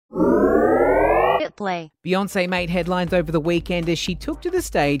play. Beyonce made headlines over the weekend as she took to the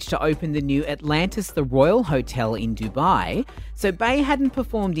stage to open the new Atlantis The Royal Hotel in Dubai. So Bey hadn't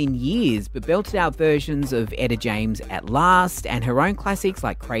performed in years, but belted out versions of Etta James' At Last and her own classics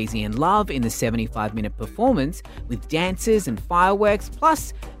like Crazy in Love in the 75-minute performance with dances and fireworks.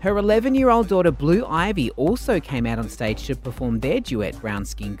 Plus, her 11-year-old daughter Blue Ivy also came out on stage to perform their duet Brown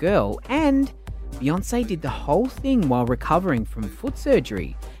Skin Girl, and Beyonce did the whole thing while recovering from foot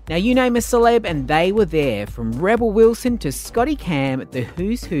surgery. Now, you name a celeb and they were there. From Rebel Wilson to Scotty Cam, the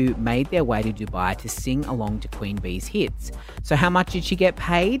who's who made their way to Dubai to sing along to Queen Bee's hits. So how much did she get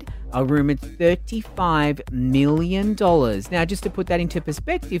paid? A rumoured $35 million. Now, just to put that into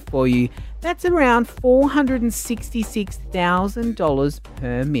perspective for you, that's around $466,000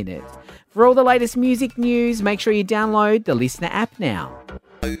 per minute. For all the latest music news, make sure you download the Listener app now.